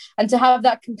workload, and to have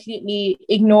that completely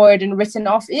ignored and written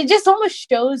off, it just almost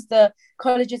shows the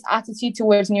college's attitude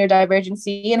towards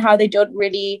neurodivergency and how they don't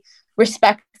really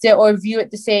respect it or view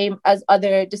it the same as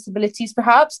other disabilities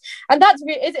perhaps. And that's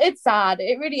it's sad.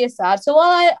 It really is sad. So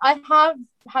while I have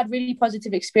had really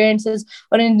positive experiences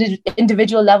on an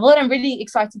individual level, and I'm really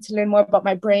excited to learn more about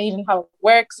my brain and how it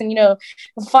works, and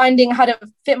finding how to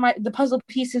fit the puzzle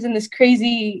pieces in this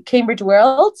crazy Cambridge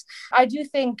world, I do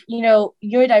think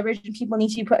neurodivergent people need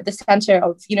to be put at the center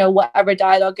of whatever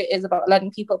dialogue it is about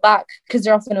letting people back, because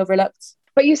they're often overlooked.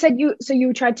 But you said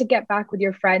you tried to get back with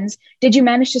your friends. Did you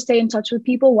manage to stay in touch with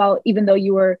people even though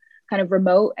you were kind of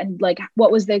remote? And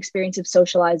what was the experience of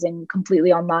socializing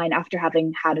completely online after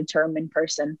having had a term in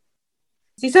person?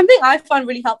 See, something I found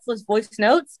really helpful is voice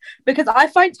notes, because I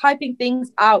find typing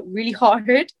things out really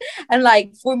hard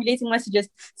and formulating messages.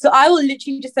 So I will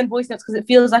literally just send voice notes because it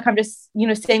feels like I'm just,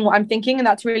 saying what I'm thinking, and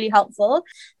that's really helpful.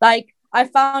 I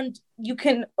found you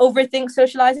can overthink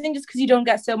socializing just because you don't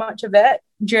get so much of it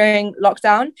during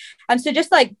lockdown. And so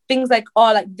just things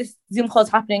this Zoom call is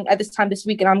happening at this time this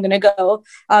week and I'm going to go,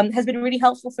 has been really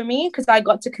helpful for me because I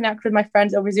got to connect with my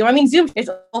friends over Zoom. I mean, Zoom is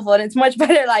awful and it's much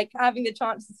better having the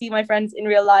chance to see my friends in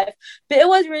real life. But it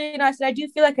was really nice. And I do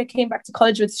feel like I came back to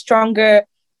college with stronger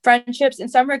friendships in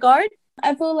some regard.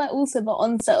 I feel like also the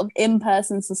onset of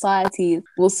in-person societies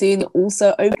will soon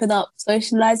also open up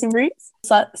socializing routes.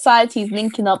 Societies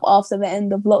linking up after the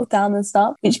end of lockdown and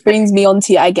stuff, which brings me on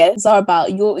to, I guess, Zara,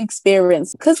 about your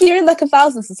experience. Because you're in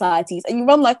 1,000 societies and you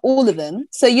run all of them.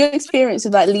 So your experience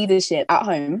with leadership at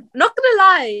home. Not gonna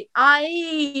lie,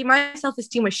 my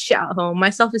self-esteem was shit at home.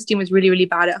 My self-esteem was really, really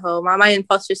bad at home. My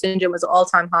imposter syndrome was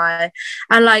all-time high.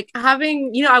 And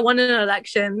having, I won an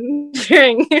election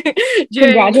during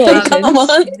Congratulations.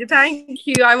 Thank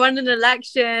you. I won an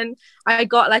election. I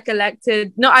got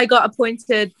elected. No, I got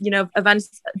appointed,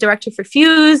 events director for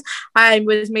Fuse. I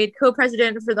was made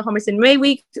co-president for the Homerton May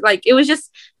Week. It was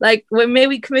just with May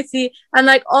Week committee,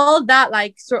 and all that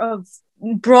sort of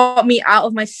brought me out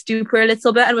of my stupor a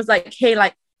little bit and was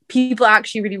hey, people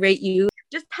actually really rate you.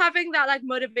 Just having that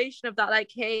motivation of that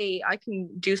hey, I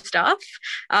can do stuff,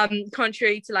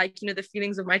 contrary to the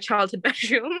feelings of my childhood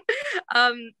bedroom,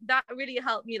 that really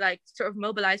helped me sort of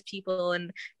mobilize people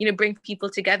and bring people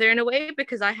together in a way,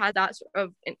 because I had that sort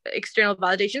of external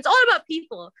validation. It's all about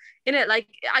people, in it.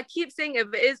 I keep saying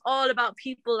it, but it is all about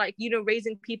people,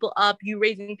 raising people up, you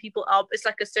raising people up. It's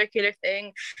a circular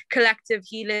thing, collective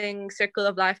healing, circle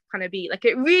of life kind of beat.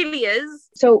 It really is.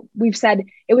 So we've said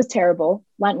it was terrible.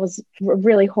 Lent was a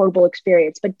really horrible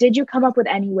experience, but did you come up with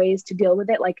any ways to deal with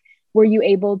it? Were you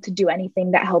able to do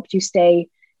anything that helped you stay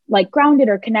grounded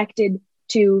or connected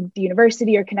to the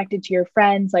university or connected to your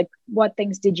friends? What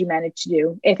things did you manage to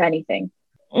do, if anything?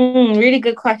 Really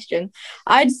good question.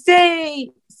 I'd say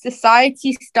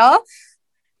society stuff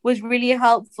was really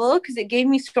helpful because it gave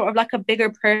me sort of a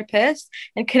bigger purpose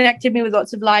and connected me with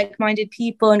lots of like-minded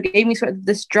people and gave me sort of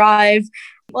this drive.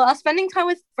 Well, spending time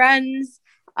with friends,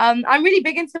 I'm really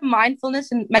big into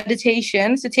mindfulness and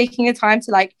meditation. So taking the time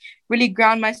to like really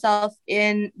ground myself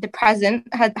in the present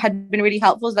had been really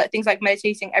helpful. So like things like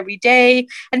meditating every day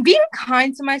and being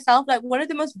kind to myself. Like one of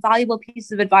the most valuable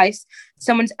pieces of advice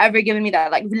someone's ever given me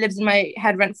that like lives in my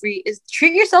head rent free is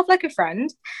treat yourself like a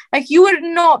friend. Like you would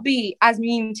not be as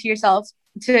mean to yourself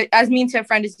as mean to a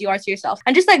friend as you are to yourself,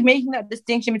 and just like making that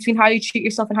distinction between how you treat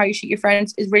yourself and how you treat your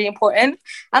friends is really important.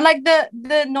 And like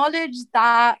the knowledge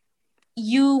that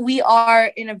we are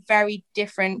in a very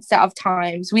different set of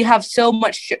times. We have so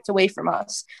much stripped away from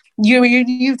us.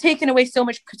 You've taken away so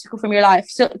much critical from your life,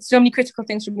 so many critical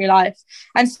things from your life.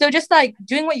 And so just like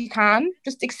doing what you can,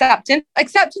 just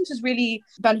acceptance is really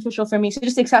beneficial for me. So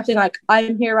just accepting like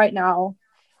I'm here right now,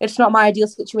 it's not my ideal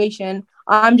situation,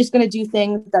 I'm just going to do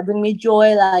things that bring me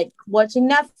joy, like watching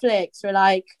Netflix or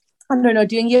like, I don't know,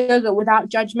 doing yoga without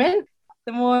judgment.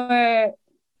 The more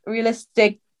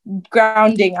realistic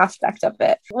grounding aspect of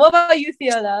it. What about you,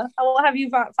 Fiona? What have you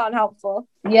found helpful?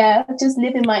 Yeah, just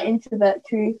living my introvert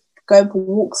truth, going for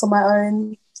walks on my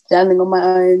own, journaling on my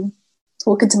own,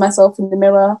 talking to myself in the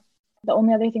mirror. The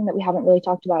only other thing that we haven't really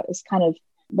talked about is kind of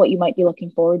what you might be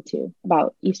looking forward to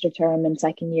about Easter term and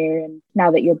second year, and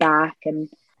now that you're back. And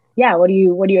yeah, what are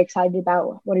you excited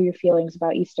about? What are your feelings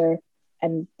about Easter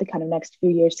and the kind of next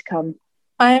few years to come?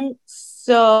 I'm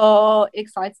so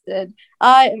excited.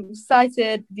 I am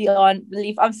excited beyond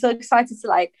belief. I'm so excited to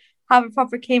like have a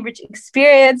proper Cambridge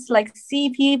experience, like see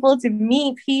people, to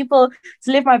meet people,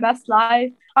 to live my best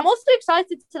life. I'm also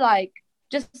excited to like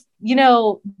just, you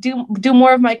know, do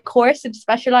more of my course and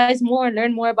specialize more and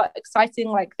learn more about exciting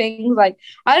like things. Like,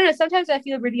 I don't know, sometimes I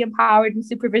feel really empowered in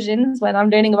supervisions when I'm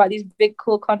learning about these big,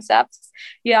 cool concepts.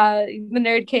 Yeah, the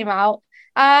nerd came out.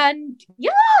 And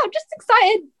yeah, I'm just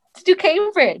excited to do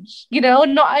Cambridge, you know,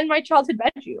 not in my childhood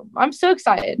bedroom. I'm so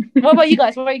excited. What about you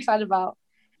guys? What are you excited about?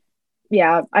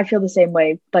 Yeah, I feel the same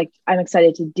way. Like, I'm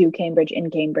excited to do Cambridge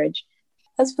in Cambridge.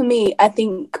 As for me, I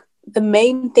think the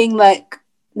main thing, like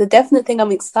the definite thing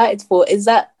I'm excited for is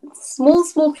that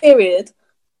small period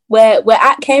where we're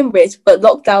at Cambridge, but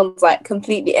lockdown's like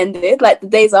completely ended, like the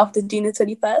days after June the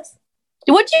 21st.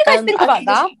 What do you guys think about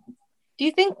that? Do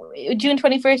you think June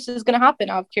 21st is going to happen,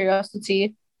 out of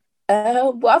curiosity?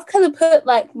 Well, I've kind of put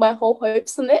like my whole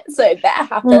hopes on it, so it better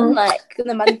happen. Like,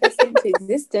 gonna manifest into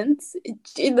existence.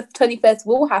 June the 21st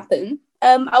will happen.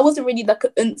 I wasn't really like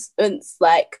an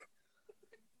like,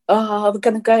 oh, we're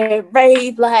gonna go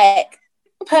rave like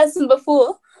person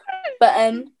before,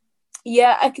 but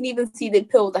yeah, I can even see the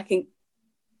appeal like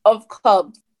of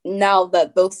clubs now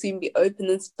that they'll soon be open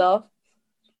and stuff,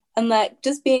 and like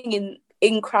just being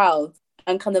in crowds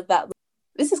and kind of that.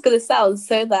 This is gonna sound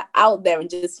so like out there and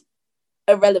just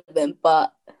irrelevant,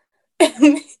 but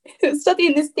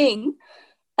studying this thing,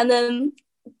 and then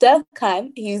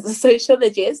Durkheim, he's a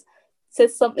sociologist,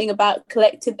 says something about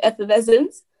collective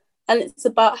effervescence, and it's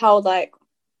about how like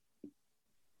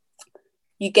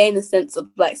you gain a sense of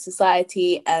like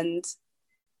society and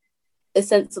a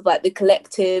sense of like the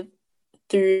collective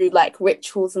through like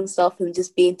rituals and stuff and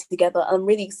just being together. I'm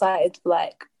really excited for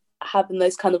like having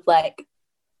those kind of like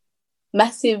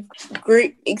massive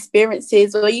group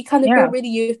experiences where you kind of feel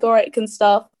really euphoric and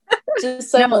stuff.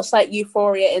 Just so much like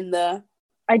euphoria in the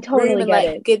I totally room and get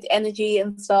like it. good energy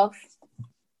and stuff.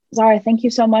 Zara, thank you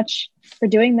so much for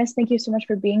doing this. Thank you so much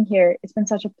for being here. It's been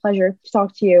such a pleasure to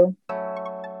talk to you.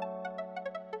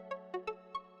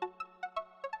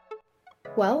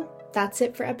 Well, that's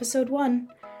it for episode 1.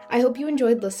 I hope you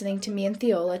enjoyed listening to me and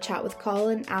Theola chat with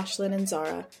Colin, Ashlyn, and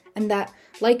Zara, and that,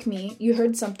 like me, you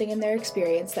heard something in their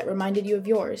experience that reminded you of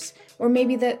yours, or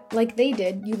maybe that, like they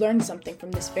did, you learned something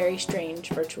from this very strange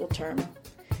virtual term.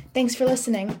 Thanks for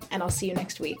listening, and I'll see you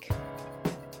next week.